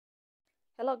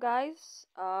Hello guys,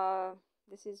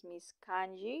 this is Miss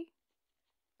Kanji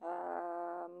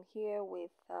here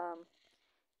with a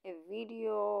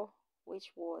video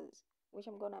which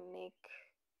I'm gonna make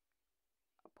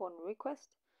upon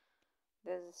request.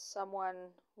 There's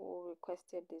someone who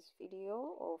requested this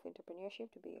video of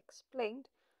entrepreneurship to be explained,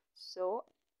 so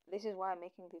this is why I'm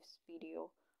making this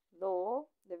video, though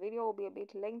the video will be a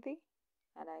bit lengthy,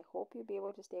 and I hope you'll be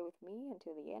able to stay with me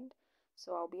until the end.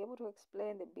 So I'll be able to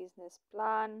explain the business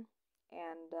plan,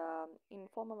 and in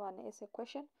form of an essay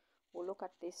question, we'll look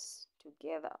at this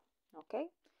together. Okay,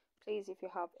 please, if you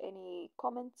have any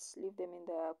comments, leave them in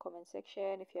the comment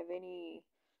section. If you have any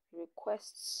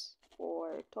requests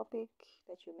for a topic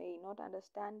that you may not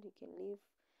understand, you can leave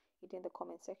it in the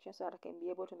comment section so that I can be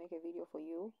able to make a video for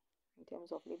you in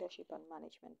terms of leadership and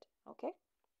management. Okay,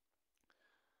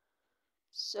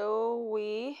 so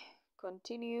we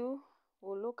continue.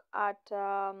 We'll look at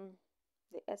the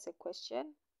essay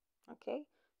question. Okay,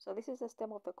 so this is the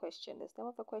stem of the question. The stem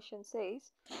of the question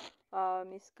says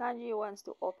Miss Kanji wants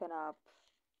to open up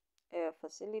a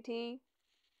facility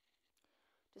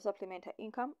to supplement her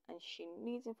income, and she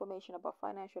needs information about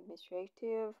financial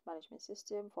administrative management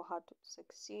system for her to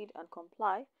succeed and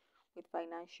comply with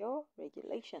financial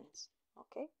regulations.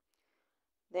 Okay,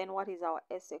 then what is our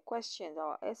essay question?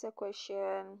 Our essay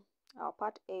question, our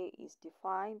part A is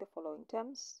define the following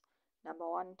terms. Number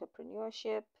 1,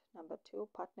 entrepreneurship. Number 2,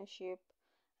 partnership.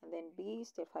 And then B,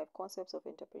 state 5 concepts of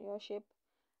entrepreneurship.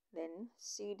 Then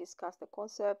C, discuss the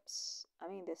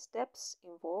the steps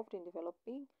involved in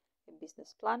developing a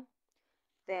business plan.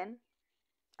 Then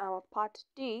our part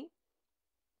D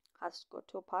has got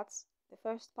 2 parts. The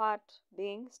first part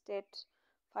being state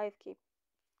 5 key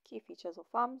features of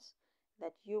firms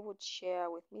that you would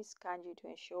share with Miss Kanji to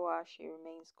ensure she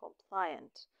remains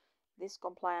compliant. This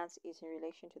compliance is in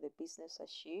relation to the business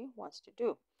that she wants to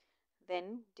do.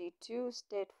 Then D2,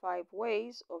 state 5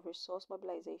 ways of resource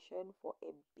mobilization for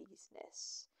a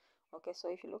business. Okay, so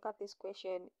if you look at this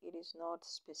question, it is not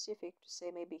specific to say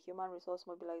maybe human resource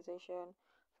mobilization,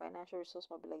 financial resource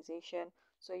mobilization.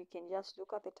 So you can just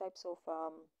look at the types of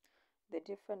the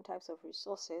different types of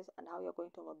resources and how you're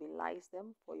going to mobilize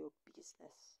them for your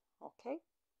business. Okay,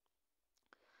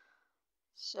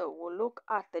 so we'll look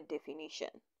at the definition.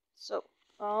 So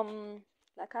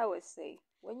like I always say,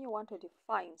 when you want to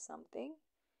define something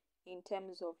in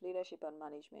terms of leadership and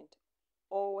management,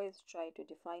 always try to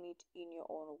define it in your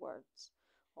own words.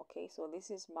 Okay, so this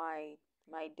is my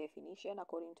definition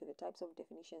according to the types of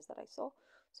definitions that I saw.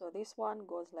 So this one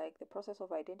goes like the process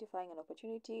of identifying an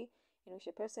opportunity in which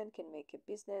a person can make a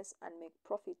business and make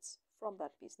profits from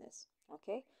that business.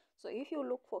 Okay, so if you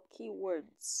look for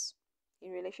keywords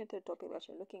in relation to the topic that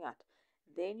you're looking at,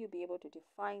 then you'll be able to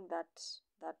define that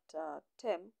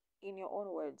term in your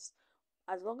own words.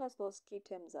 As long as those key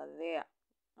terms are there,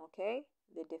 okay,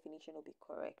 the definition will be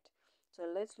correct. So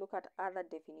let's look at other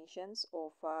definitions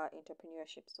of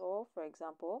entrepreneurship. So for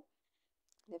example,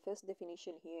 the first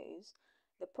definition here is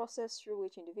the process through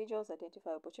which individuals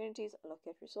identify opportunities,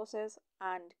 allocate resources,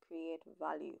 and create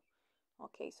value.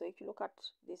 Okay, so if you look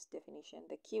at this definition,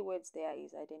 the keywords there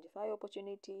is identify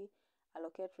opportunity,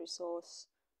 allocate resource,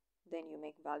 then you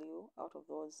make value out of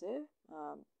those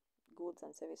goods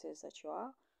and services that you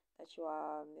are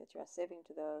serving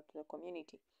to the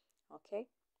community. Okay,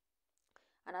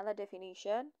 another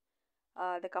definition,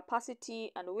 the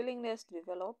capacity and willingness to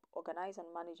develop, organize,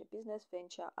 and manage a business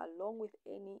venture along with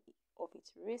any of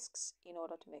its risks in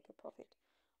order to make a profit.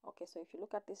 Okay, so if you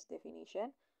look at this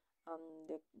definition,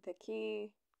 the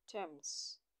key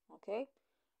terms, okay,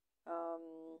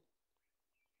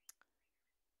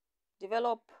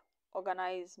 develop,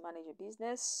 organize, manage a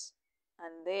business,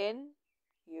 and then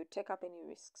you take up any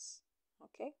risks.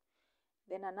 Okay,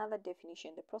 then another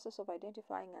definition, the process of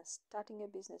identifying and starting a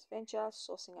business venture,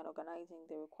 sourcing and organizing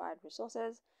the required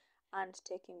resources, and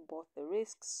taking both the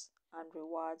risks and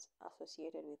rewards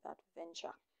associated with that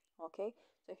venture. Okay,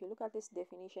 so if you look at this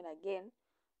definition again,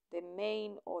 the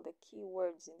main or the key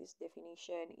words in this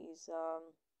definition is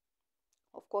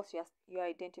of course you're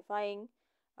identifying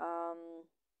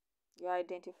you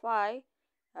identify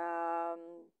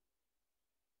an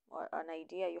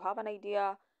idea. You have an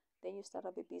idea, then you start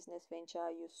up a business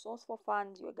venture, you source for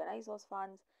funds, you organize those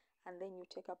funds, and then you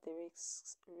take up the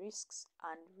risks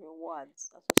and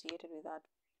rewards associated with that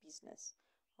business.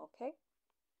 Okay,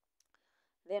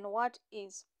 then what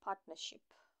is partnership?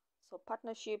 So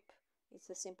partnership is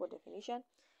a simple definition,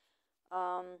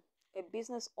 a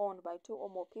business owned by 2 or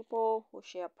more people who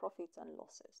share profits and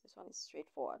losses. This one is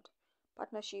straightforward.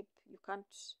 Partnership, you can't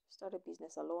start a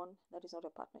business alone. That is not a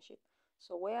partnership.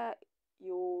 So where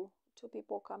you two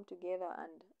people come together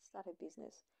and start a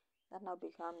business, that now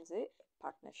becomes a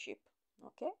partnership.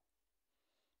 Okay,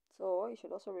 so you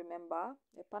should also remember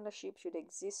a partnership should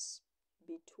exist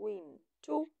between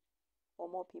two or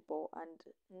more people and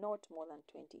not more than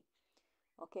 20.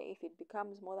 Okay, if it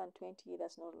becomes more than 20,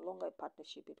 that's no longer a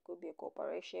partnership. It could be a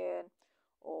corporation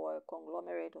or a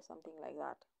conglomerate or something like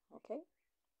that. Okay,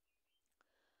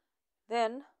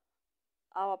 then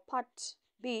our part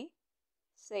B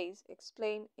says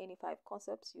explain any 5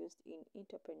 concepts used in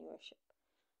entrepreneurship.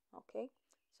 Okay,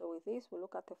 so with this we'll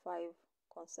look at the 5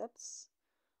 concepts.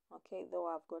 Okay, though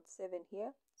I've got 7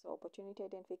 here. So opportunity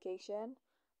identification,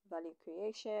 value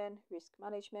creation, risk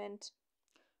management,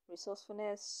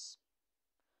 resourcefulness,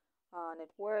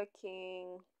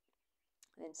 networking,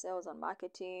 then sales and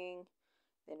marketing,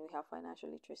 then we have financial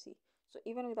literacy. So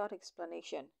even without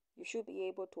explanation, you should be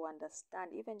able to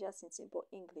understand, even just in simple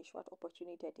English, what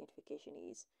opportunity identification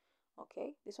is.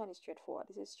 Okay, this one is straightforward.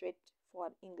 This is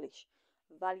straightforward English.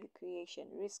 Value creation,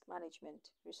 risk management,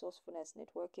 resourcefulness,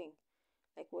 networking,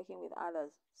 like working with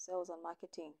others, sales and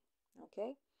marketing.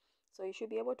 Okay, so you should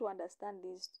be able to understand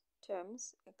these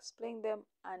terms, explain them,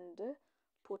 and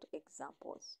put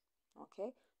examples.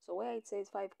 Okay, so where it says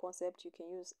 5 concepts, you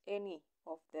can use any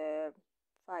of the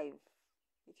 5.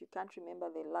 If you can't remember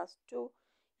the last 2,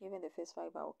 even the first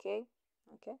 5 are okay.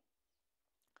 Okay,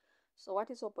 so what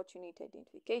is opportunity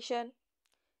identification?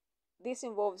 This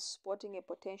involves spotting a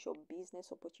potential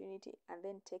business opportunity and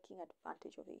then taking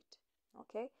advantage of it.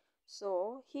 Okay,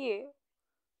 so here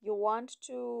you want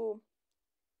to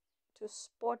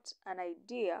spot an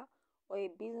idea or a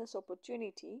business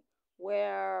opportunity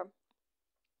where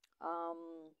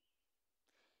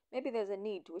maybe there's a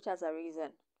need which has a reason.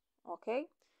 Okay,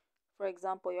 for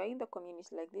example, you're in the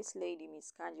community, like this lady,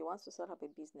 Miss Kanji, wants to start up a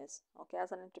business. Okay,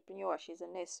 as an entrepreneur, she's a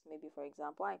nurse, maybe, for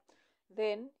example.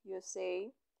 Then you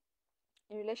say,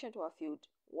 in relation to her field,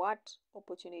 what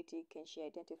opportunity can she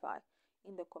identify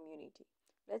in the community?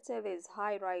 Let's say there's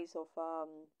high rise of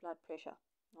blood pressure,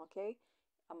 okay,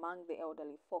 among the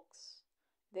elderly folks.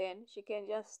 Then she can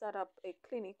just start up a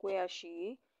clinic where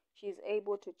she's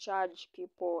able to charge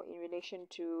people in relation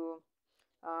to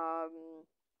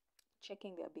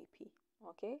checking their BP.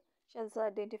 Okay, she has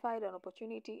identified an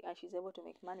opportunity and she's able to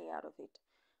make money out of it.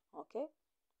 Okay,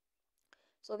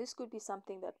 so this could be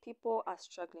something that people are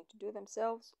struggling to do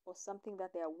themselves, or something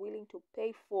that they are willing to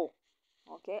pay for,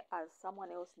 okay, as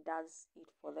someone else does it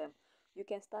for them. You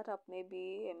can start up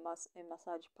maybe a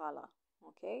massage parlor,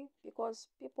 okay, because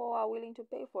people are willing to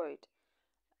pay for it.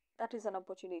 That is an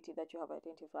opportunity that you have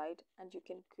identified, and you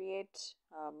can create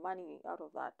money out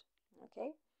of that.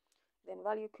 Okay, then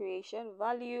value creation.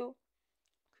 Value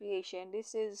creation,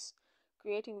 this is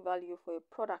creating value for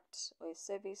a product or a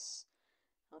service,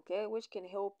 okay, which can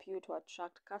help you to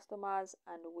attract customers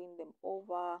and win them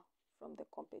over from the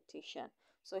competition.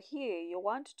 So here you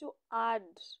want to add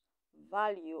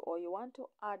value, or you want to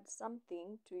add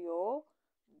something to your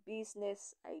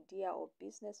business idea or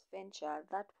business venture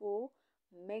that will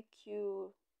make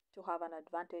you to have an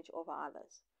advantage over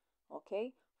others.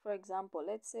 Okay, for example,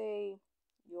 let's say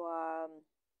you are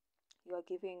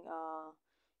giving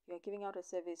out a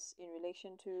service in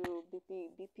relation to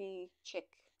BP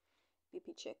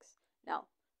checks. Now,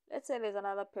 let's say there's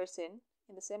another person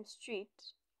in the same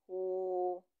street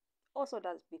who also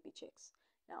does BP checks.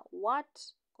 Now,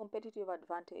 what competitive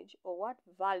advantage or what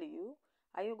value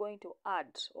are you going to add,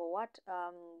 or what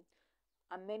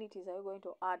amenities are you going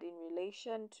to add in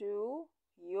relation to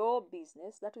your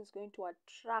business that is going to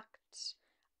attract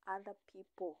other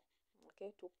people,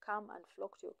 okay, to come and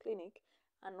flock to your clinic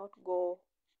and not go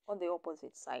on the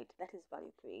opposite side? That is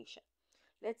value creation.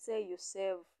 Let's say you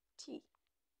serve tea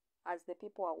as the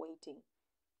people are waiting.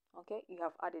 Okay, you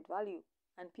have added value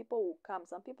and people will come.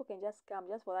 Some people can just come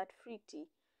just for that free tea.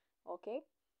 Okay,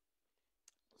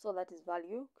 so that is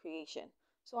value creation.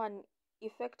 So an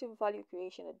effective value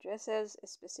creation addresses a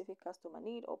specific customer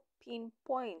need or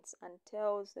pinpoints and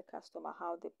tells the customer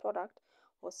how the product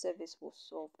or service will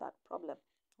solve that problem.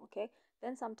 Okay,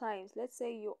 then sometimes, let's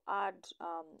say you add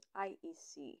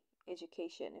IEC,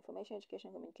 education, information,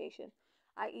 education, communication,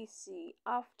 IEC,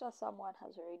 after someone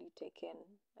has already taken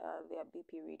their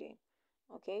BP reading,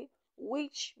 okay,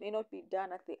 which may not be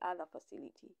done at the other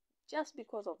facility. Just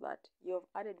because of that, you have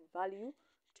added value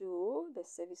to the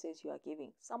services you are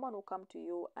giving. Someone will come to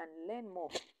you and learn more,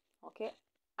 okay,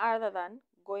 other than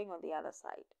going on the other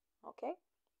side. Okay,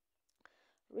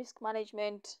 risk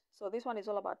management. So this one is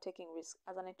all about taking risks.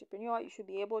 As an entrepreneur, you should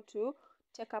be able to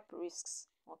take up risks.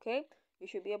 Okay, you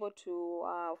should be able to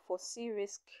foresee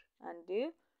risk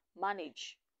and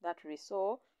manage that risk.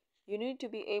 So You need to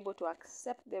be able to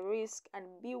accept the risk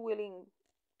and be willing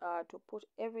to put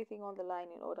everything on the line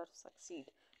in order to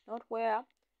succeed. Not where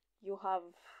you have,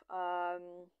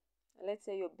 let's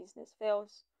say your business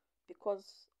fails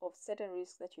because of certain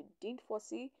risks that you didn't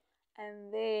foresee,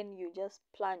 and then you just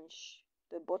plunge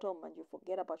the bottom and you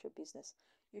forget about your business.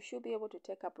 You should be able to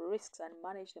take up risks and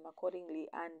manage them accordingly,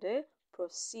 and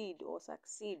proceed or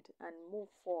succeed and move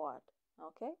forward.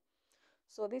 Okay,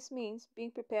 so this means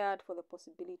being prepared for the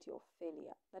possibility of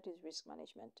failure. That is risk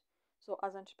management. So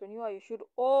as an entrepreneur, you should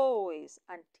always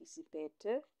anticipate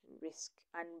risk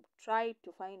and try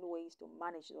to find ways to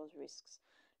manage those risks.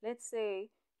 Let's say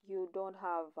you don't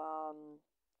have,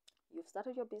 you've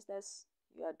started your business,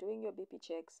 you are doing your BP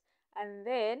checks, and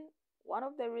then one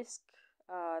of the risks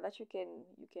that you can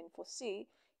foresee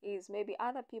is maybe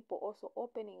other people also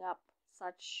opening up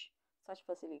such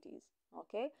facilities.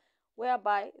 Okay,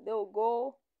 whereby they'll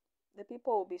go, the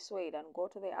people will be swayed and go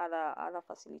to the other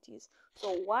facilities.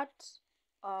 So what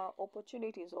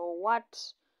opportunities or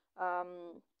what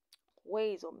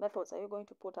ways or methods are you going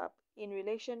to put up in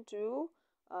relation to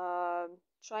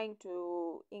trying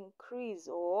to increase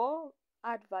or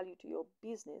add value to your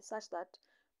business, such that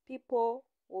people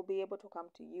will be able to come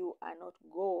to you and not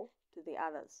go to the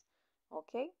others?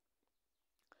 Okay,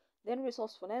 then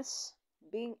resourcefulness,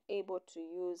 being able to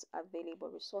use available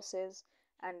resources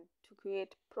and to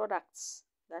create products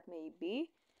that may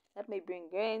bring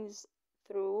gains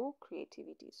through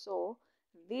creativity. So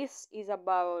this is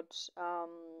about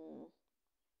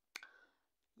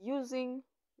using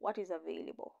what is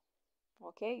available.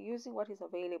 Okay, using what is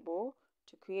available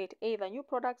to create either new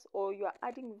products, or you are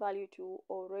adding value to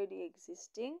already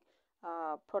existing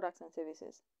products and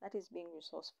services. That is being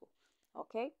resourceful.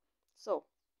 Okay, so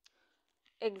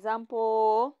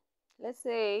example, let's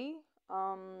say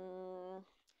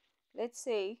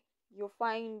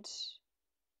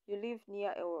you live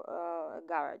near a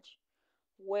garage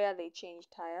where they change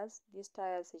tires. These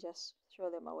tires, they just throw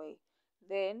them away.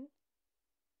 Then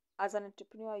as an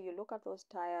entrepreneur, you look at those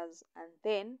tires, and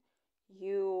then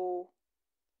you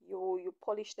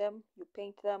polish them, you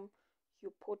paint them,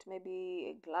 you put maybe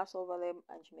a glass over them,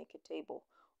 and you make a table,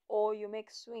 or you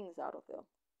make swings out of them.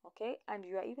 Okay, and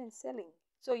you are even selling.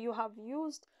 So you have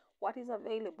used what is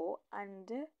available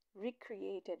and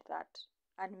recreated that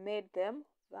and made them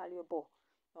valuable.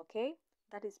 Okay,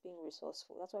 that is being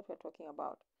resourceful. That's what we're talking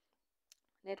about.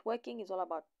 Networking is all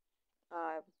about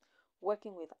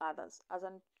working with others. As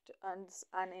an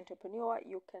entrepreneur,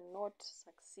 you cannot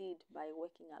succeed by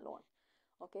working alone.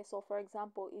 Okay, so for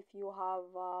example, if you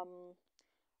have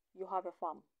a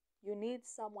farm, you need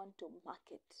someone to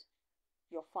market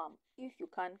your farm if you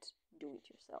can't do it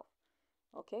yourself.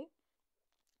 Okay,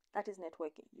 that is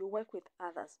networking. You work with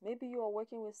others. Maybe you are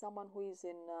working with someone who is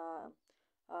in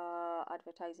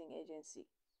advertising agency.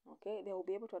 Okay, they will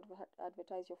be able to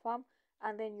advertise your farm,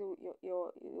 and then you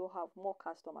have more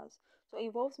customers. So it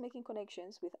involves making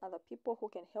connections with other people who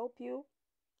can help you.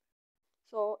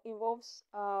 So involves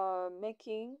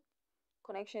making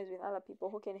connections with other people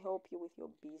who can help you with your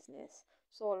business.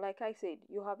 So like I said,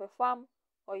 you have a farm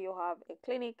or you have a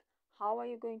clinic. How are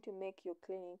you going to make your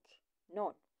clinic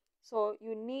known? So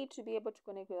you need to be able to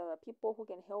connect with other people who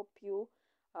can help you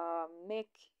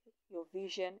make your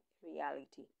vision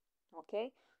reality.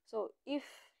 Okay, so if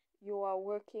you are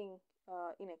working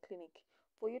in a clinic,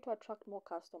 for you to attract more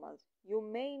customers, you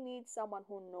may need someone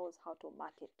who knows how to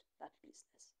market that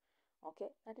business.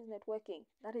 Okay, that is networking.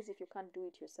 That is if you can't do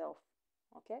it yourself.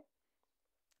 Okay,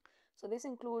 so this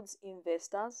includes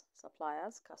investors,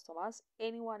 suppliers, customers,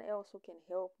 anyone else who can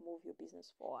help move your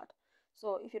business forward.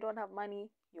 So if you don't have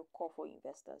money, you call for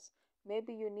investors.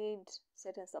 Maybe you need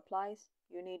certain supplies,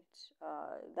 you need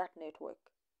that network.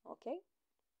 Okay,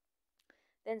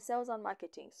 then sales and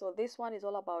marketing. So this one is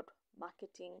all about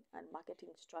marketing and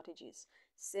marketing strategies,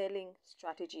 selling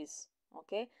strategies.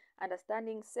 Okay,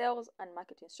 understanding sales and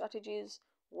marketing strategies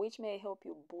which may help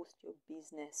you boost your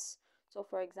business. So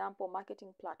for example,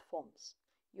 marketing platforms.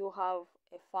 You have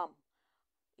a farm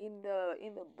in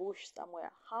the bush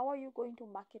somewhere. How are you going to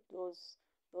market those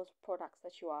products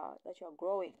that you are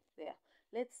growing there?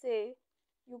 Let's say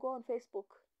you go on Facebook.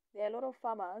 There are a lot of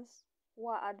farmers who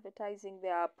are advertising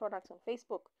their products on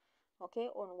Facebook, okay,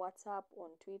 on WhatsApp, on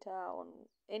Twitter, on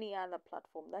any other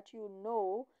platform that you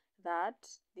know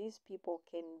that these people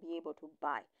can be able to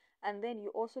buy. And then you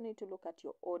also need to look at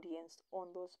your audience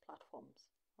on those platforms.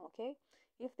 Okay,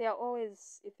 if they're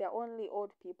only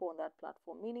old people on that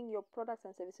platform, meaning your products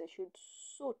and services should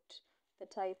suit the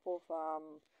type of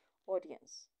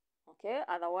audience. Okay,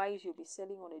 otherwise you'll be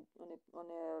selling on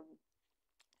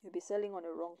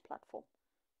a wrong platform.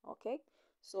 Okay,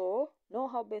 So know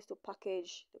how best to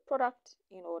package the product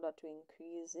in order to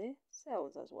increase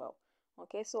sales as well.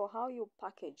 Okay, so how you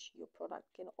package your product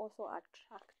can also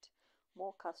attract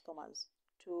more customers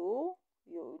to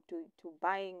to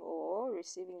buying or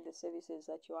receiving the services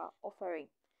that you are offering.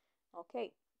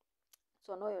 Okay,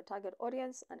 so know your target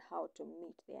audience and how to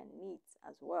meet their needs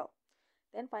as well.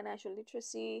 Then financial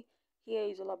literacy, here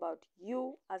is all about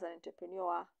you as an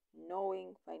entrepreneur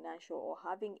knowing financial or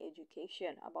having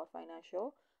education about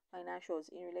financials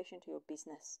in relation to your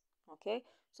business. Okay,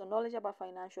 so knowledge about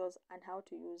financials and how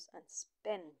to use and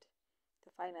spend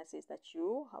the finances that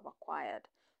you have acquired.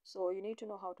 So you need to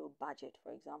know how to budget,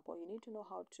 for example. You need to know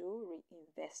how to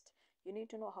reinvest. You need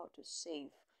to know how to save.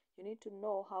 You need to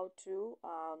know how to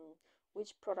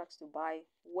which products to buy,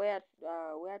 where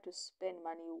to spend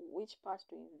money, which parts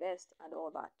to invest, and all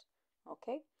that.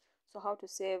 Okay, so how to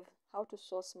save, how to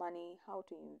source money, how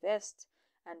to invest,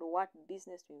 and what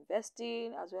business to invest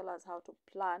in, as well as how to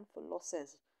plan for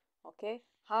losses. Okay,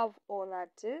 have all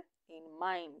that in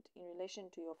mind in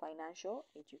relation to your financial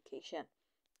education.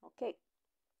 Okay,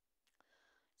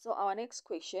 so our next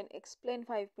question, explain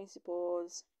 5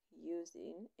 principles used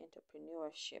in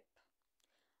entrepreneurship.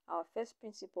 Our first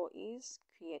principle is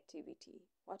creativity.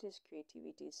 What is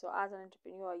creativity? So as an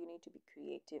entrepreneur, you need to be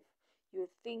creative. You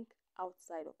think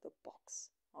outside of the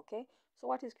box. Okay, so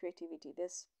what is creativity? The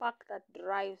spark that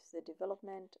drives the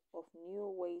development of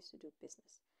new ways to do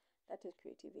business. That is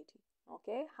creativity.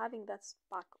 Okay, having that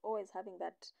spark, always having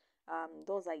that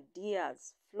those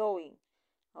ideas flowing.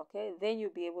 Okay, then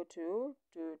you'll be able to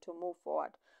move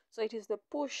forward. So it is the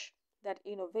push that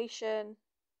innovation,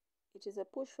 it is a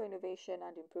push for innovation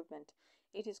and improvement.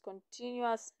 It is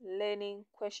continuous learning,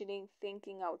 questioning,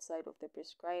 thinking outside of the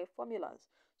prescribed formulas.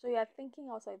 So you are thinking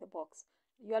outside the box.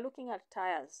 You are looking at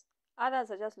tires.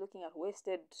 Others are just looking at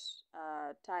wasted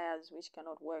tires which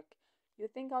cannot work. You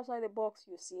think outside the box,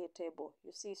 you see a table,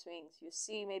 you see swings, you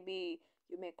see maybe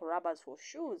you make rubbers for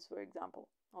shoes, for example.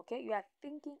 Okay, you are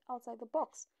thinking outside the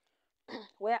box.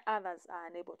 Where others are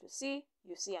unable to see,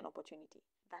 you see an opportunity.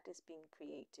 That is being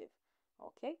creative.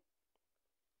 Okay.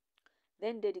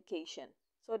 Then dedication.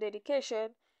 So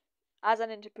dedication, as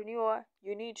an entrepreneur,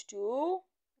 you need to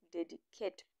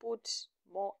dedicate, put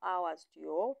more hours to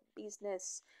your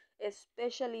business,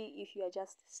 especially if you are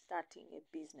just starting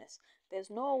a business.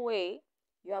 There's no way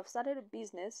you have started a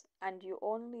business and you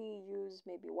only use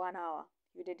maybe 1 hour.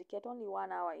 You dedicate only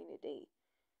 1 hour in a day.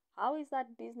 How is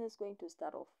that business going to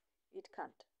start off? It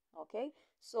can't. Okay,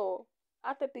 so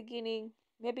at the beginning,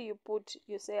 maybe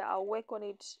you say I'll work on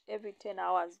it every 10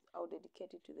 hours, I'll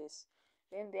dedicate it to this.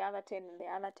 Then the other 10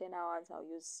 hours I'll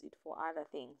use it for other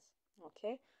things.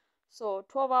 Okay, so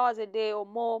 12 hours a day or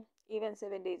more, even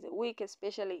 7 days a week,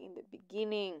 especially in the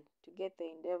beginning, to get the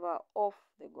endeavor off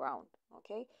the ground.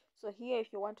 Okay, so here,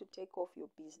 if you want to take off your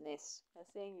business, I'm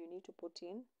saying you need to put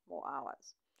in more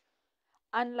hours.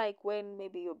 Unlike when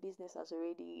maybe your business has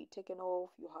already taken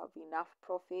off, you have enough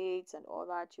profits and all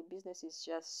that, your business is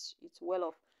just, it's well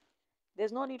off.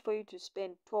 There's no need for you to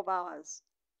spend 12 hours.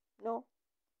 No,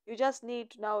 you just need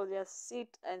to now just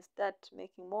sit and start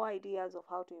making more ideas of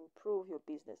how to improve your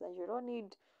business, and you don't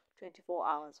need 24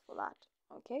 hours for that.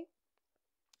 Okay,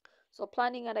 so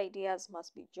planning and ideas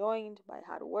must be joined by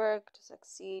hard work to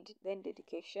succeed. Then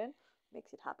dedication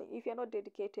makes it happen. If you're not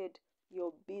dedicated,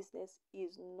 your business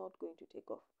is not going to take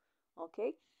off.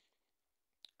 Okay,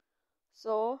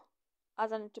 so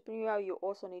as an entrepreneur, you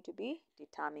also need to be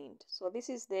determined. So this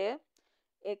is the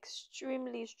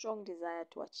extremely strong desire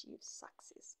to achieve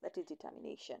success. That is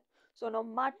determination. So no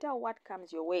matter what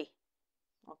comes your way,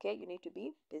 okay, you need to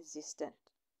be persistent.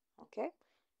 Okay,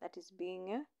 that is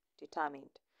being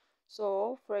determined.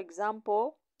 So for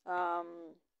example,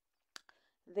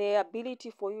 the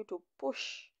ability for you to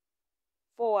push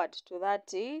forward to that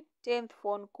 10th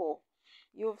phone call.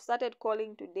 You've started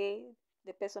calling today,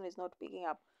 the person is not picking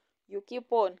up. You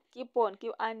keep on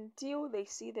until they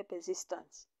see the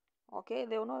persistence. Okay,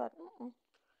 they'll know that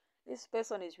this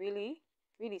person is really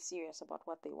serious about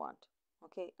what they want.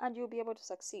 Okay, and you'll be able to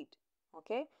succeed.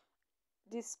 Okay,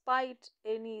 despite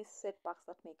any setbacks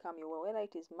that may come your way, whether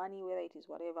it is money, whether it is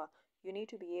whatever, you need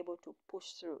to be able to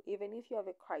push through. Even if you have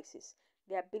a crisis,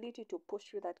 the ability to push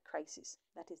through that crisis,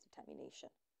 that is determination.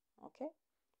 Okay,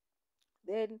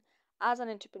 then as an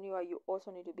entrepreneur, you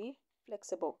also need to be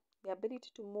flexible, the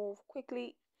ability to move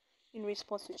quickly in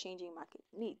response to changing market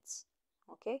needs.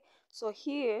 Okay, so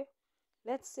here,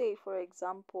 let's say for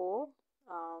example,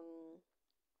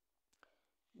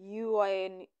 you're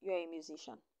a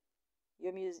musician.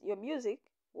 Your music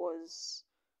was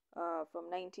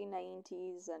from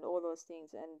 1990s and all those things,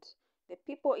 and The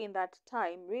people in that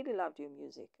time really loved your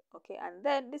music. Okay, and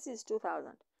then this is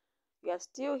 2000. You are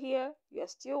still here. You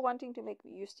still want to make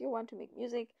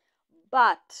music,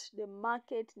 but the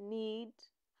market need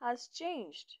has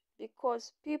changed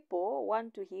because people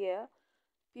want to hear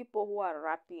people who are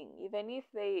rapping, even if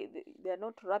they're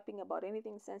not rapping about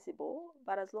anything sensible,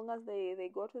 but as long as they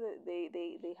go to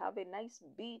they have a nice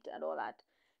beat and all that,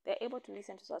 they're able to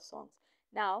listen to such songs.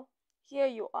 Now here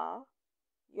you are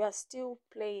still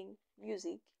playing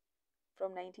music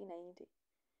from 1990.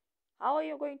 How are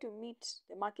you going to meet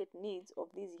the market needs of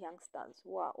these youngsters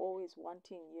who are always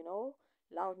wanting,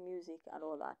 loud music and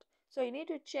all that? So you need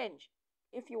to change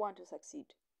if you want to succeed.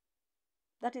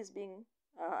 That is being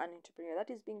an entrepreneur.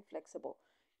 That is being flexible.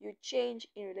 You change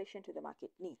in relation to the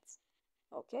market needs.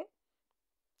 Okay.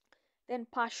 Then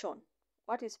passion.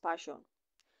 What is passion?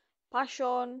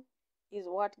 Passion is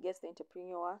what gets the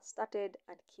entrepreneur started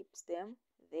and keeps them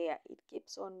there. It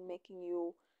keeps on making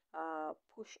you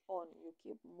push on. You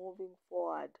keep moving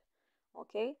forward.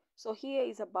 Okay. So here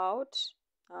is about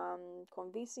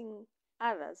convincing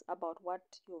others about what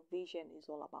your vision is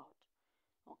all about.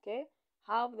 Okay,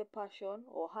 have the passion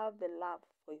or have the love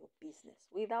for your business.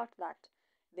 Without that,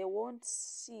 they won't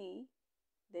see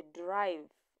the drive.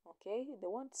 Okay, they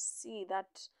won't see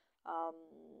that um,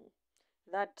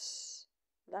 that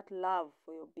love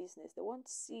for your business. They won't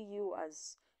see you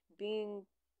as being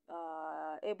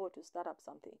able to start up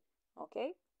something.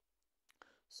 Okay,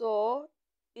 so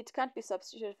it can't be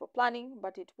substituted for planning,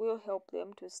 but it will help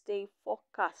them to stay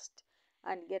focused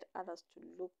and get others to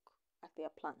look at their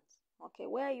plans. Okay,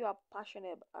 where you are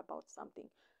passionate about something,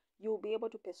 you'll be able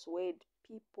to persuade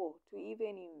people to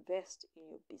even invest in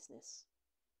your business.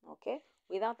 Okay,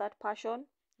 without that passion,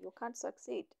 you can't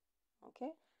succeed. Okay,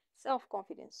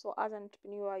 self-confidence. So as an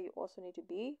entrepreneur, you also need to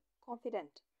be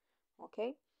confident.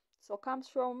 Okay, so comes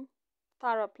from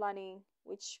thorough planning,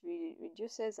 which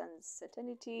reduces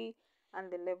uncertainty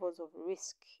and the levels of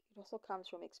risk. It also comes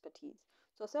from expertise.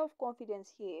 So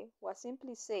self-confidence here, we're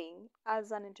simply saying,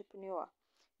 as an entrepreneur,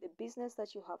 the business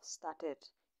that you have started,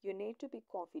 you need to be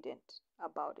confident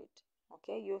about it.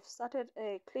 Okay, you've started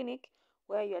a clinic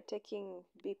where you're taking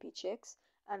BP checks,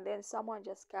 and then someone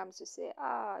just comes to say,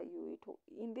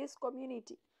 in this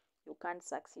community, you can't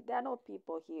succeed. There are no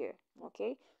people here.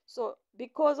 Okay, so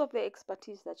because of the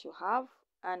expertise that you have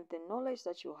and the knowledge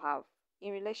that you have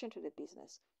in relation to the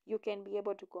business, you can be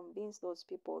able to convince those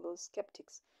people, those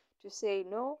skeptics, to say,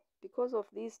 no, because of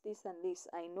this, and this,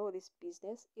 I know this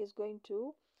business is going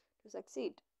to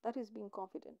succeed. That is being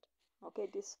confident. Okay,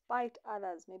 despite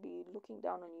others maybe looking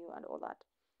down on you and all that.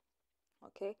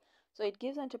 Okay, so it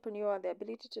gives entrepreneur the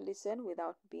ability to listen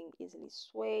without being easily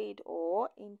swayed or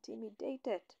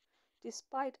intimidated.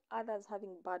 Despite others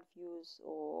having bad views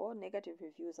or negative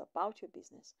reviews about your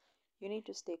business, you need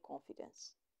to stay confident.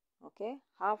 Okay,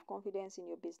 have confidence in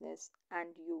your business and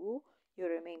you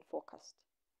remain focused.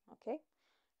 Okay,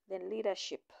 then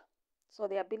leadership. So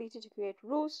the ability to create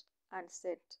rules and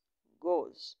set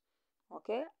goals.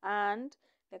 Okay, and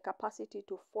the capacity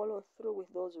to follow through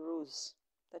with those rules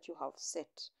that you have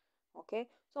set. Okay,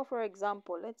 so for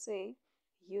example, let's say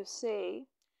you say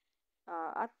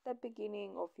at the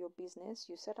beginning of your business,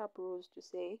 you set up rules to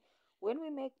say, when we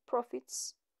make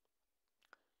profits,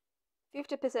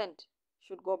 50%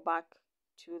 should go back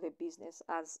to the business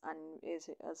as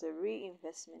a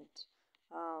reinvestment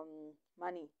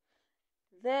money.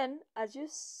 Then as you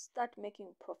start making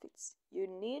profits, you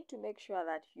need to make sure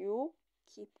that you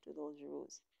keep to those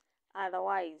rules.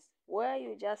 Otherwise, where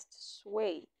you just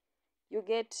sway, you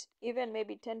get even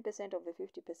maybe 10% of the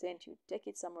 50%, you take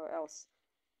it somewhere else.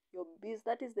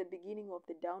 That is the beginning of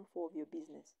the downfall of your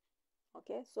business.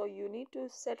 Okay, so you need to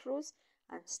set rules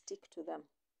and stick to them.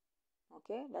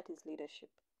 Okay, that is leadership.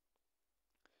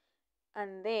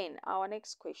 And then our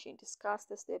next question, discuss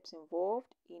the steps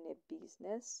involved in a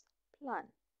business plan.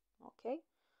 Okay,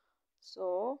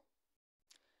 so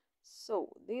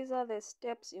these are the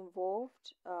steps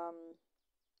involved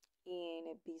in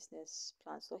a business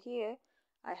plan. So here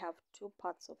I have two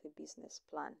parts of a business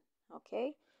plan.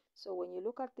 Okay, so when you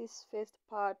look at this first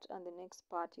part and the next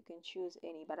part, you can choose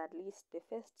any, but at least the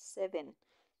first 7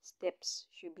 steps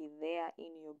should be there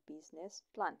in your business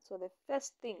plan. So the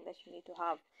first thing that you need to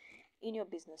have in your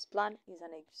business plan is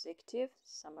an executive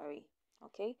summary.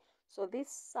 Okay, so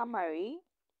this summary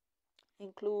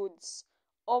includes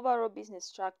overall business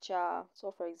structure.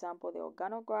 So for example, the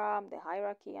organogram, the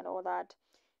hierarchy and all that,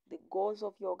 the goals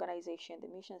of your organization,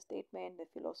 the mission statement, the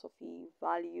philosophy,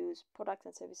 values, products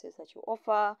and services that you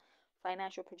offer,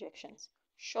 financial projections,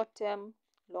 short term,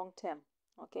 long term.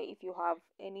 Okay, if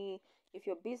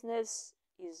your business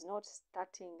is not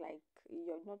starting like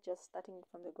you're not just starting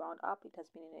from the ground up, it has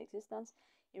been in existence.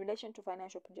 In relation to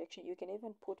financial projection, you can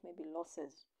even put maybe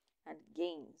losses and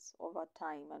gains over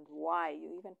time, and why.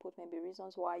 You even put maybe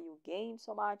reasons why you gained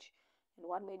so much and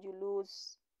what made you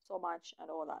lose so much and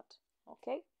all that.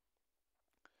 Okay.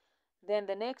 Then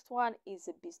the next one is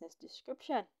a business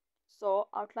description. So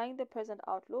outline the present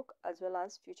outlook as well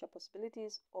as future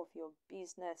possibilities of your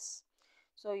business.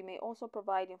 So you may also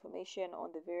provide information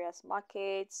on the various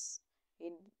markets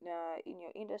in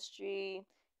your industry,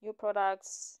 new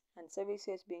products and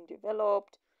services being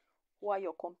developed, who are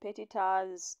your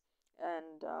competitors,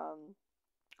 and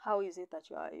how is it that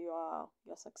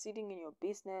you're succeeding in your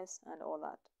business and all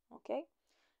that. Okay.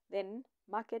 Then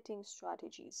marketing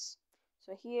strategies.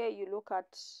 So here you look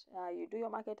at, you do your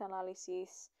market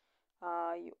analysis.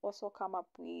 You also come up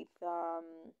with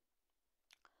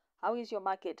how is your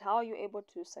market? How are you able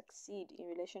to succeed in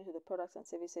relation to the products and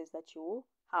services that you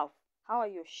have? How are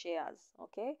your shares?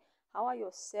 Okay. How are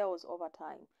your sales over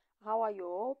time? How are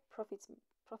your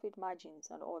profit margins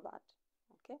and all that?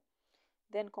 Okay.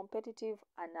 Then competitive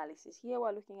analysis. Here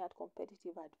we're looking at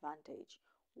competitive advantage.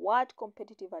 What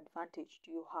competitive advantage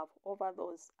do you have over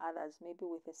those others, maybe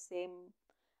with the same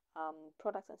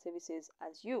products and services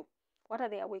as you? What are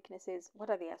their weaknesses? What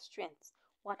are their strengths?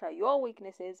 What are your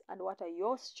weaknesses and what are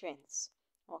your strengths?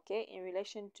 Okay, in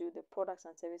relation to the products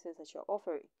and services that you're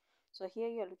offering. So here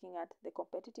you're looking at the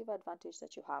competitive advantage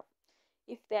that you have.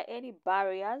 If there are any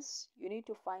barriers, you need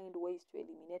to find ways to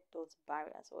eliminate those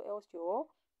barriers, or else your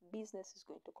business is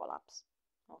going to collapse.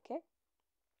 Okay.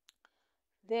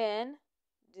 Then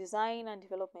design and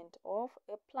development of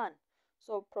a plan.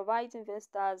 So provides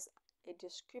investors a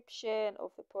description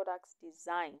of the product's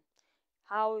design,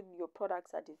 how your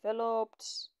products are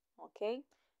developed. Okay.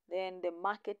 Then the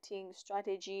marketing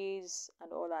strategies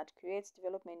and all that. Creates a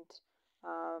development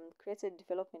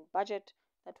budget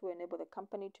that will enable the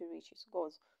company to reach its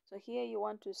goals. So here you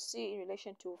want to see in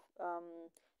relation to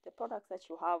the products that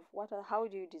you have, how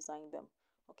do you design them?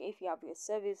 Okay, if you have a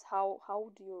service, how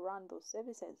do you run those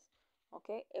services?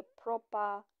 Okay, a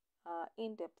proper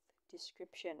in-depth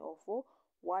description of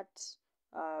what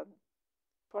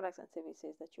products and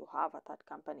services that you have at that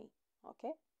company.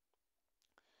 Okay.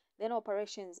 Then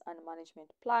operations and management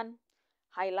plan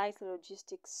highlights the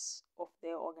logistics of the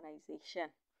organization.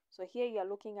 So here you are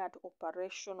looking at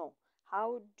operational.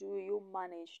 How do you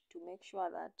manage to make sure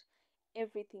that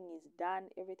everything is done,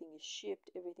 everything is shipped,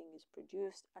 everything is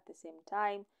produced at the same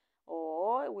time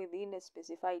or within a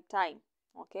specified time?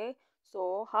 Okay,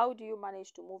 so how do you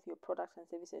manage to move your products and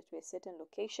services to a certain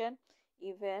location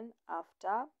even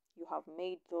after you have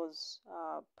made those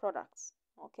products?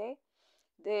 Okay,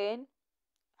 then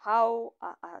how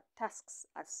are tasks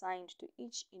assigned to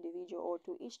each individual or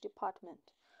to each department?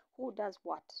 Who does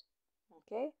what?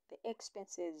 Okay, the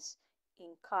expenses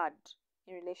incurred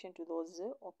in relation to those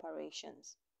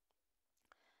operations.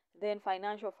 Then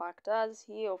financial factors.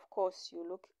 Here, of course,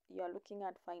 you are looking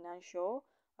at financial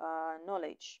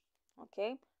knowledge.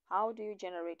 Okay, how do you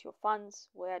generate your funds?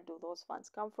 Where do those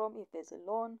funds come from? If there's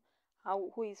a loan,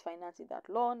 who is financing that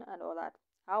loan and all that?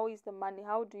 How is the money?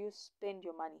 How do you spend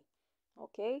your money?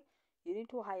 Okay, you need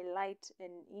to highlight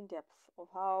an in-depth of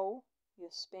how you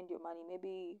spend your money,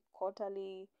 maybe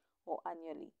quarterly or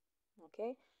annually.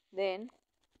 Okay, then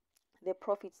the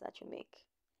profits that you make.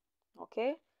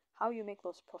 Okay, how you make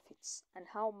those profits and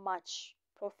how much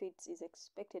profits is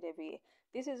expected every year.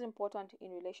 This is important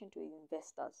in relation to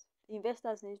investors.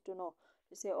 Investors need to know,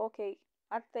 to say, okay,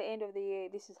 at the end of the year,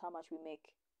 this is how much we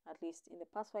make. At least in the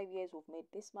past 5 years, we've made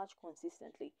this much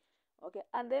consistently. Okay,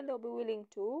 and then they'll be willing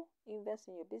to invest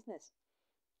in your business.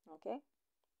 Okay,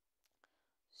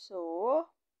 so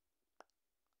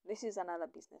this is another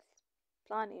business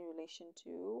plan in relation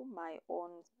to my own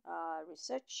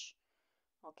research.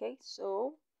 Okay,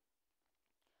 so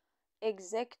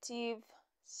executive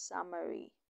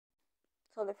summary.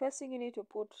 So the first thing you need to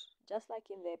put, just like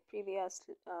in the previous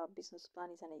business plan,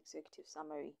 is an executive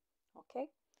summary. Okay,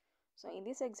 so in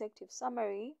this executive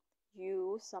summary,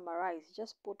 you summarize,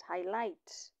 just put highlight,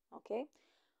 okay,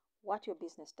 what your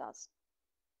business does.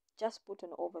 Just put an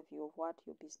overview of what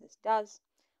your business does,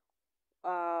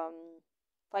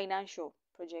 financial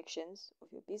projections of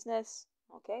your business,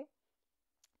 okay,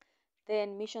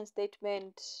 then mission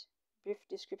statement, brief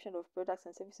description of products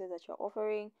and services that you're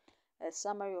offering, a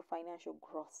summary of financial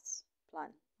growth plan.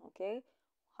 Okay,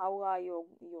 how are your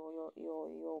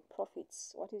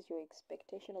profits? What is your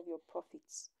expectation of your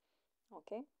profits?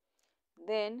 Okay,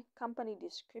 then company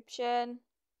description.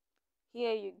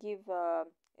 Here you give a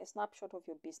snapshot of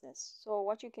your business. So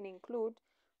what you can include,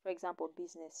 for example,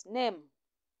 business name.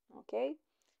 Okay,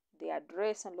 the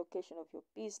address and location of your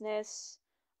business,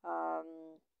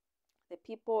 the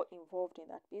people involved in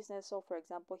that business. So for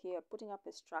example, here putting up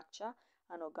a structure,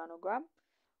 an organogram,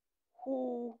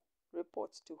 who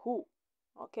reports to who,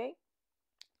 okay?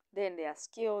 Then their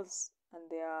skills and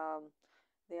their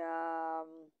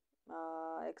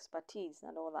expertise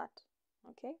and all that,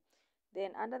 okay?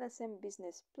 Then under the same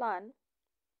business plan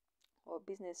or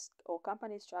business or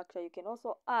company structure, you can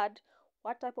also add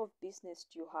what type of business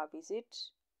do you have. Is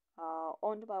it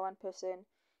owned by one person?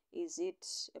 Is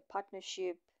it a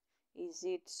partnership? Is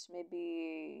it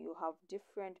maybe you have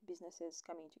different businesses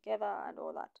coming together and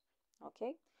all that,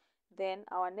 okay? Then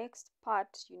our next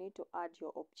part, you need to add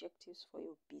your objectives for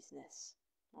your business,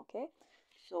 okay?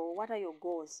 So what are your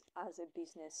goals as a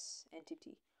business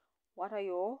entity? What are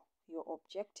your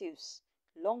objectives?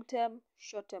 Long-term,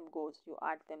 short-term goals, you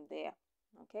add them there,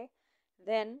 okay?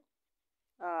 Then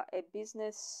a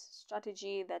business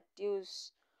strategy that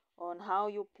deals on how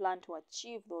you plan to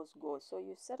achieve those goals. So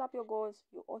you set up your goals,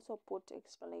 you also put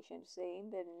explanation, say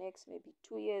in the next maybe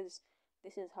 2 years,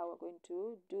 this is how we're going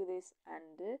to do this,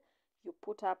 and you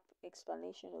put up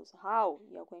explanations how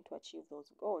you're going to achieve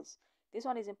those goals. This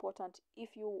one is important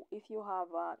if you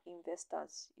have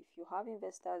investors. If you have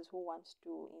investors who wants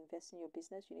to invest in your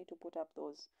business, you need to put up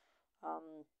those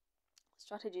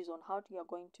strategies on how you are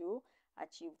going to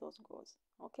achieve those goals,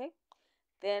 okay?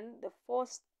 Then the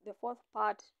fourth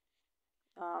part,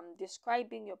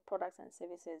 describing your products and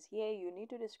services. Here you need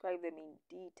to describe them in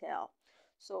detail.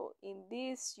 So in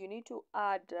this you need to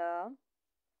add the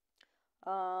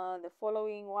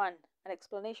following one: an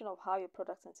explanation of how your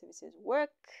products and services work,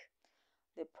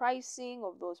 the pricing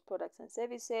of those products and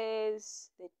services,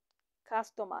 the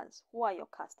customers, who are your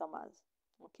customers,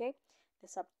 okay, the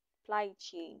supply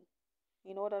chain,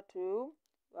 in order to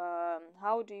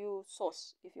how do you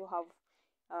source, if you have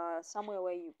somewhere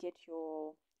where you get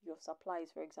your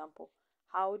supplies, for example,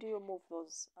 how do you move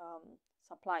those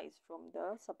supplies from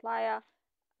the supplier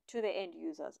to the end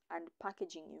users, and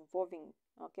packaging involving,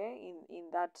 okay, in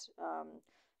that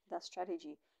that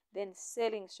strategy. Then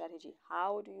selling strategy,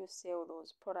 how do you sell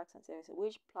those products and services?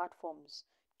 Which platforms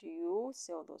do you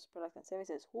sell those products and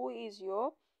services? Who is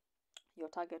your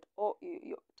target or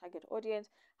your target audience?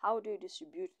 How do you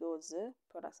distribute those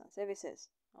products and services?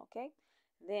 Okay.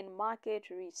 Then market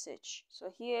research. So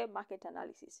here, market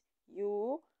analysis,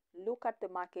 you look at the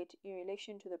market in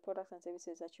relation to the products and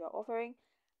services that you are offering,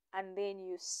 and then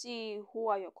you see who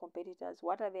are your competitors,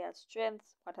 what are their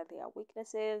strengths, what are their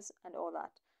weaknesses, and all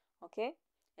that, okay?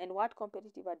 And what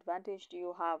competitive advantage do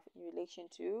you have in relation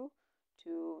to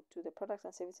the products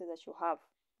and services that you have,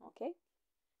 okay?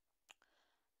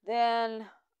 Then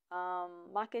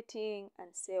marketing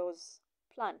and sales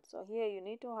plan. So here you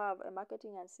need to have a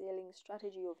marketing and selling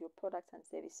strategy of your products and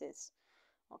services,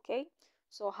 okay?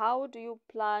 So how do you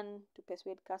plan to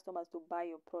persuade customers to buy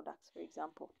your products, for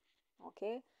example,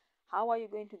 okay? How are you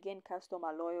going to gain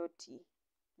customer loyalty?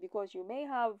 Because you may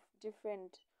have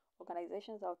different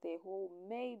organizations out there who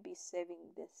may be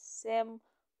serving the same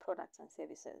products and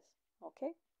services,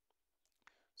 okay?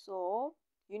 So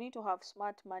you need to have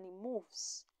smart money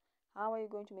moves. How are you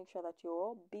going to make sure that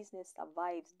your business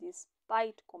survives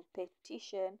despite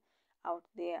competition out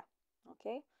there,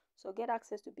 okay? So get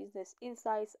access to business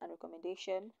insights and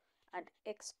recommendation and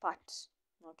experts,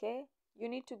 okay? You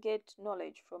need to get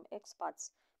knowledge from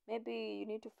experts. Maybe you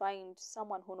need to find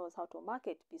someone who knows how to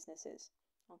market businesses,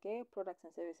 okay, products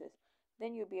and services.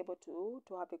 Then you'll be able to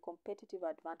have a competitive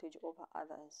advantage over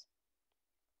others.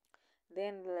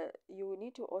 Then you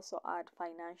need to also add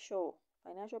financial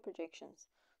projections.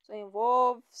 So it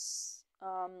involves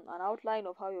an outline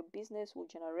of how your business will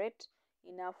generate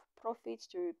enough profits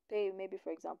to repay, maybe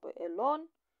for example, a loan,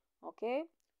 okay?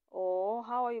 Or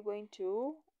how are you going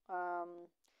to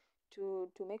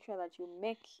make sure that you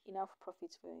make enough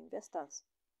profits for your investors,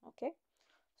 okay?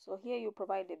 So here you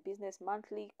provide the business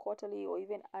monthly, quarterly, or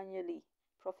even annually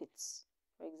profits,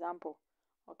 for example,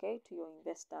 okay, to your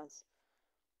investors.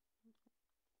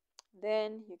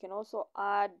 Then you can also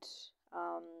add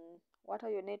what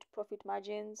are your net profit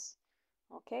margins,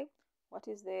 okay? What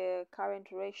is the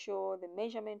current ratio, the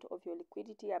measurement of your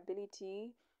liquidity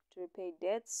ability to repay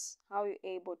debts, how you're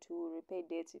able to repay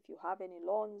debts if you have any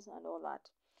loans and all that.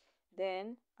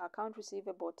 Then account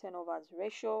receivable turnovers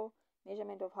ratio,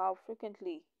 measurement of how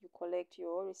frequently you collect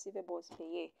your receivables per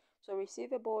year. So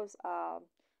receivables are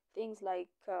things like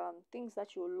things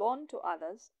that you loan to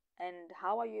others, and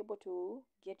how are you able to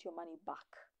get your money back,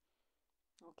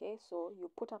 okay? So you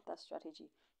put up that strategy,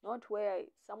 not where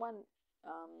someone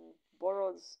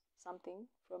borrows something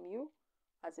from you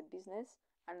as a business,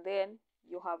 and then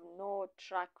you have no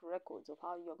track records of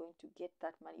how you're going to get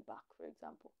that money back, for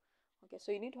example. Okay,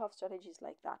 so you need to have strategies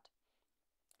like that.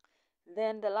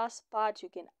 Then the last part, you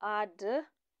can add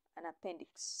an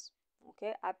appendix.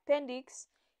 Okay, appendix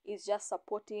is just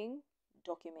supporting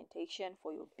documentation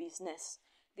for your business.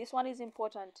 This one is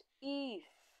important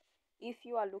if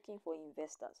you are looking for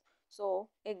investors. So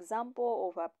example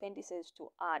of appendices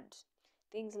to add,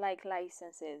 things like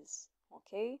licenses,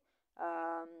 okay,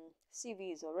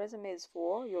 CVs or resumes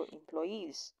for your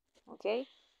employees, okay.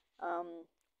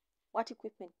 What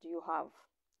equipment do you have?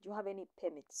 Do you have any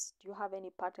permits? Do you have any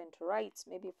patent rights,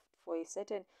 maybe for a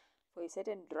certain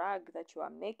drug that you are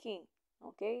making?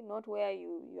 Okay, not where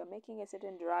you are making a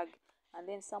certain drug and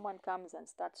then someone comes and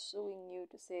starts suing you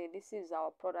to say this is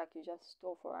our product you just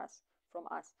stole from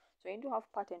us. So you need to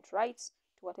have patent rights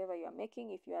to whatever you are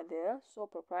making if you are the sole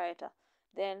proprietor.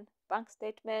 Then bank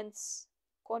statements,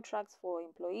 contracts for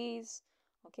employees,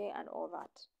 okay, and all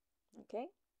that. Okay.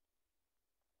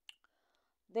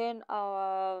 Then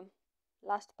our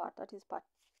last part, that is part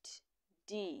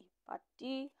D. Part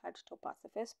D had two parts. The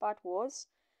first part was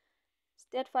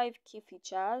state 5 key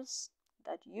features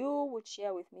that you would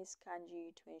share with Miss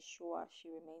Kanji to ensure she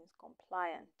remains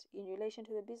compliant in relation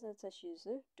to the business that she's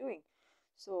doing.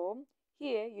 So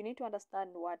here you need to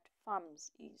understand what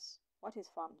FAMS is. What is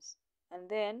FAMS? And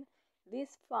then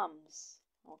these FAMS,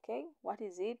 okay, what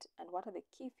is it and what are the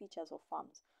key features of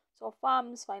FAMS? So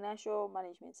FAMS, Financial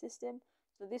Management System.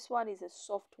 So this one is a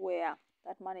software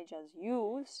that managers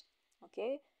use,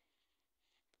 okay,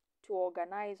 to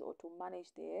organize or to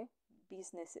manage their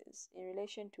businesses in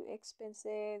relation to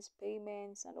expenses,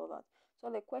 payments, and all that. So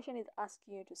the question is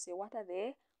asking you to say what are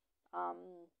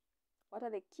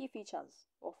the key features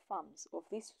of FAMS, of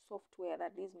this software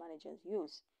that these managers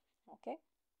use. Okay.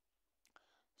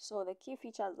 So the key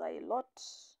features are a lot.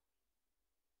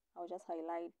 I'll just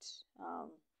highlight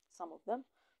some of them.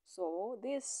 So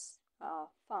this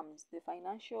FAMS, the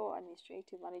Financial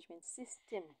Administrative Management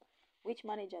System, which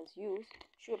managers use,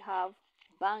 should have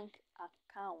bank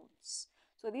accounts.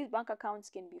 So these bank accounts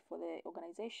can be for the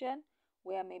organization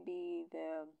where maybe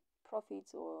the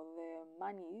profits or the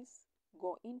monies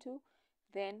go into,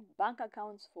 then bank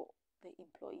accounts for the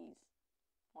employees.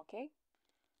 Okay,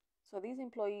 so these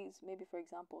employees, maybe for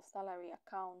example salary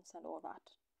accounts and all that.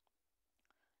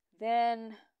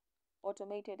 Then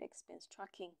automated expense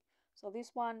tracking. So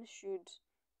this one should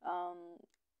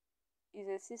is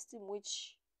a system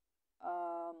which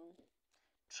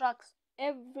tracks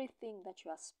everything that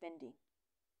you are spending,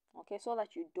 okay, so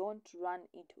that you don't run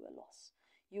into a loss.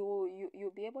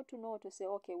 You'll be able to know to say,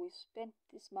 okay, we spent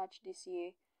this much this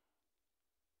year.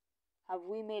 Have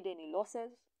we made any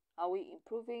losses? Are we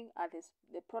improving? Are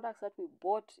the products that we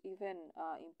bought even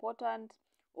important,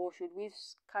 or should we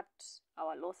cut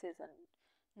our losses and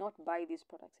not buy these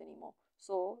products anymore?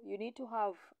 So you need to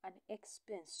have an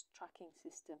expense tracking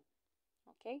system.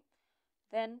 Okay,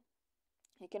 then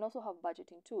you can also have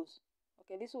budgeting tools.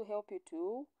 Okay, this will help you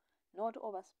to not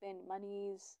overspend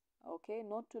monies, okay,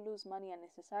 not to lose money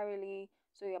unnecessarily,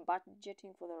 so you're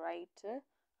budgeting for the right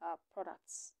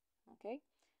products. Okay,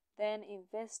 then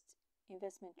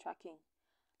investment tracking.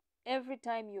 Every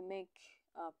time you make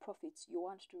profits, you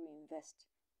want to reinvest.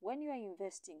 When you are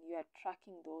investing, you are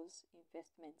tracking those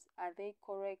investments. Are they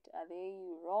correct? Are they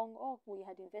wrong? Oh, we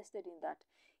had invested in that.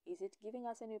 Is it giving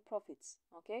us any profits?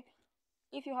 Okay,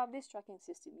 if you have this tracking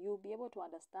system, you'll be able to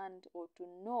understand or to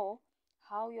know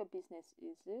how your business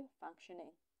is functioning.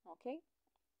 Okay,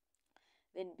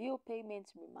 then bill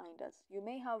payments reminders. You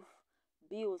may have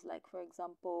bills like, for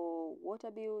example,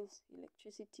 water bills,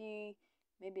 electricity,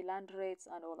 maybe land rates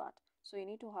and all that. So you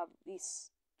need to have this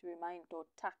to remind, or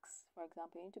tax, for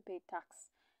example, you need to pay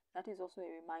tax. That is also a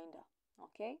reminder,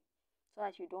 okay, so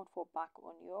that you don't fall back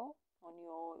on your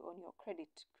credit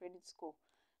score.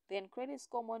 Then credit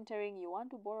score monitoring. You want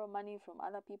to borrow money from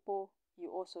other people, you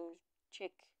also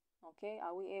check, okay,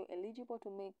 are we eligible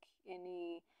to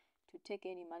take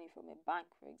any money from a bank,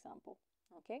 for example.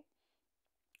 Okay,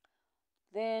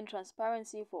 then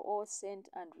transparency for all sent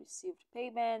and received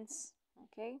payments.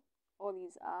 Okay, all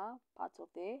these are parts of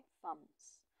the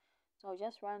FAMS. So I'll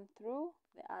just run through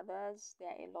the others. There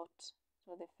are a lot,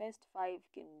 so the first 5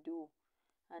 can do,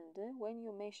 and when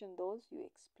you mention those, you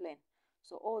explain.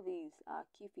 So all these are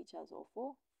key features of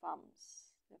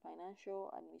FAMS, the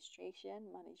Financial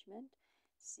Administration Management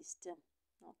System.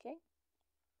 Okay,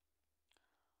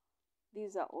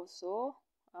 these are also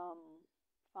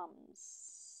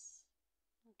FAMS.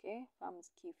 Okay, FAMS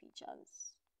key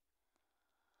features.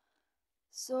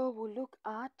 So we'll look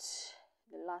at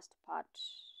the last part,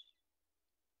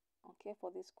 okay,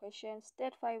 for this question.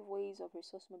 State 5 ways of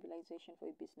resource mobilization for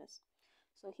a business.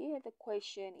 So here the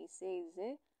question, it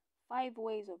says 5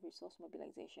 ways of resource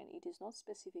mobilization. It is not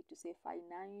specific to say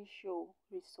financial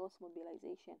resource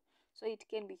mobilization. So it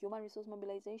can be human resource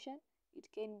mobilization, it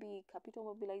can be capital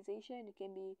mobilization, it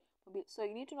can be so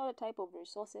you need to know the type of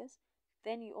resources.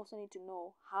 Then you also need to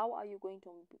know how are you going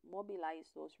to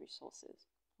mobilize those resources.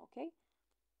 Okay,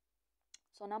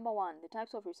 so number one, the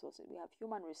types of resources. We have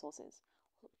human resources.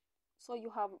 So you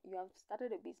have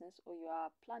started a business, or you are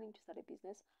planning to start a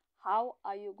business. How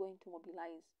are you going to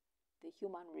mobilize the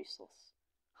human resource?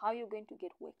 How are you going to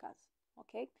get workers?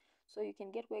 Okay, so you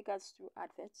can get workers through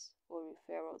adverts or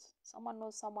referrals. Someone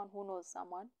knows someone who knows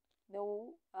someone, they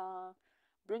will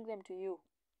bring them to you.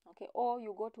 Okay, or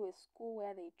you go to a school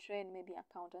where they train maybe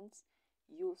accountants.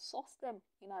 You source them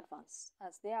in advance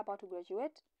as they are about to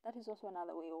graduate. That is also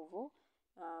another way of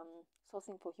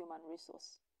sourcing for human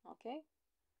resource. Okay,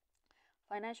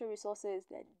 financial resources,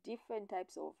 there are different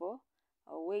types of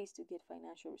ways to get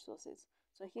financial resources.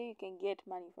 So here you can get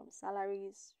money from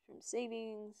salaries, from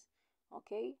savings,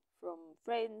 okay, from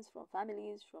friends, from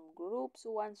families, from groups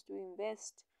who wants to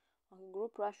invest,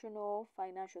 group rational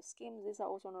financial schemes. These are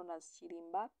also known as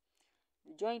chirimba.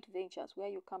 Joint ventures, where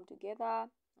you come together.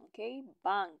 Okay,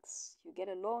 banks, you get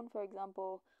a loan, for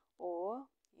example, or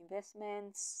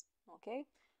investments. Okay,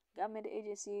 government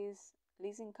agencies,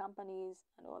 leasing companies,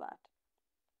 and all that.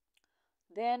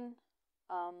 Then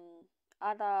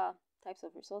other types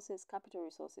of resources, capital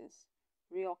resources,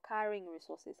 recurring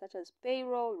resources such as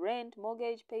payroll, rent,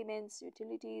 mortgage payments,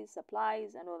 utilities,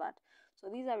 supplies, and all that. So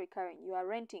these are recurring. You are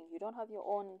renting. You don't have your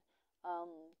own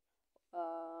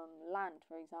land,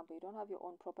 for example. You don't have your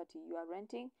own property. You are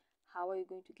renting. How are you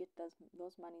going to get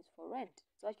those monies for rent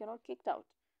so that you're not kicked out?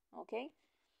 Okay.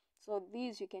 So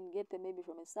these you can get them maybe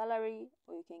from a salary,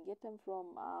 or you can get them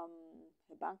from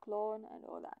a bank loan and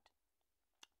all that.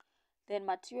 Then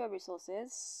material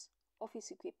resources,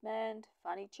 office equipment,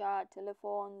 furniture,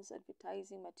 telephones,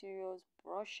 advertising materials,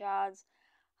 brochures.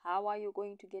 How are you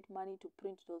going to get money to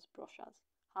print those brochures?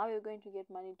 How are you going to get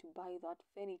money to buy that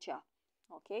furniture?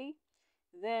 Okay.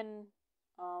 Then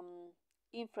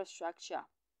infrastructure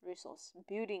resource,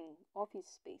 building, office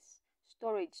space,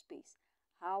 storage space.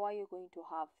 How are you going to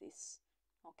have this?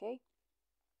 Okay.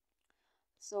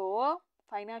 So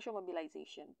financial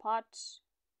mobilization part.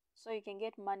 So you can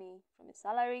get money from a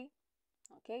salary,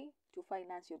 okay, to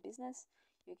finance your business.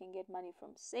 You can get money from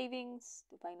savings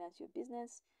to finance your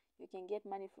business. You can get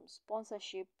money from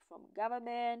sponsorship from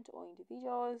government or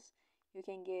individuals. You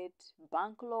can get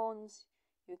bank loans.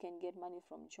 You can get money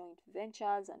from joint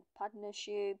ventures and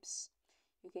partnerships.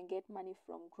 You can get money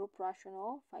from group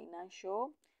rational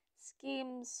financial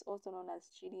schemes, also known as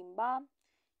chirimba.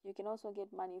 You can also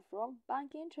get money from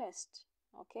bank interest.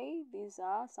 Okay, these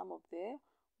are some of the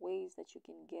ways that you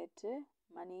can get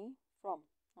money from.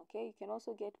 Okay, you can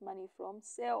also get money from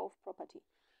sale of property.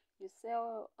 You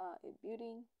sell a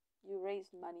building, you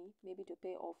raise money maybe to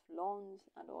pay off loans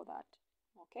and all that.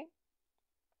 Okay,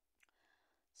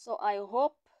 so I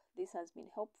hope this has been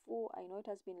helpful. I know it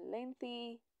has been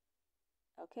lengthy.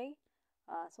 Okay,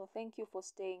 so thank you for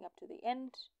staying up to the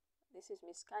end. This is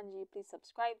Miss Kanji. Please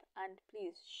subscribe and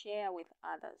please share with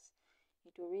others.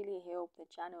 It will really help the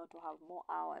channel to have more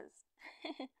hours.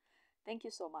 Thank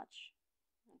you so much.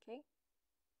 Okay.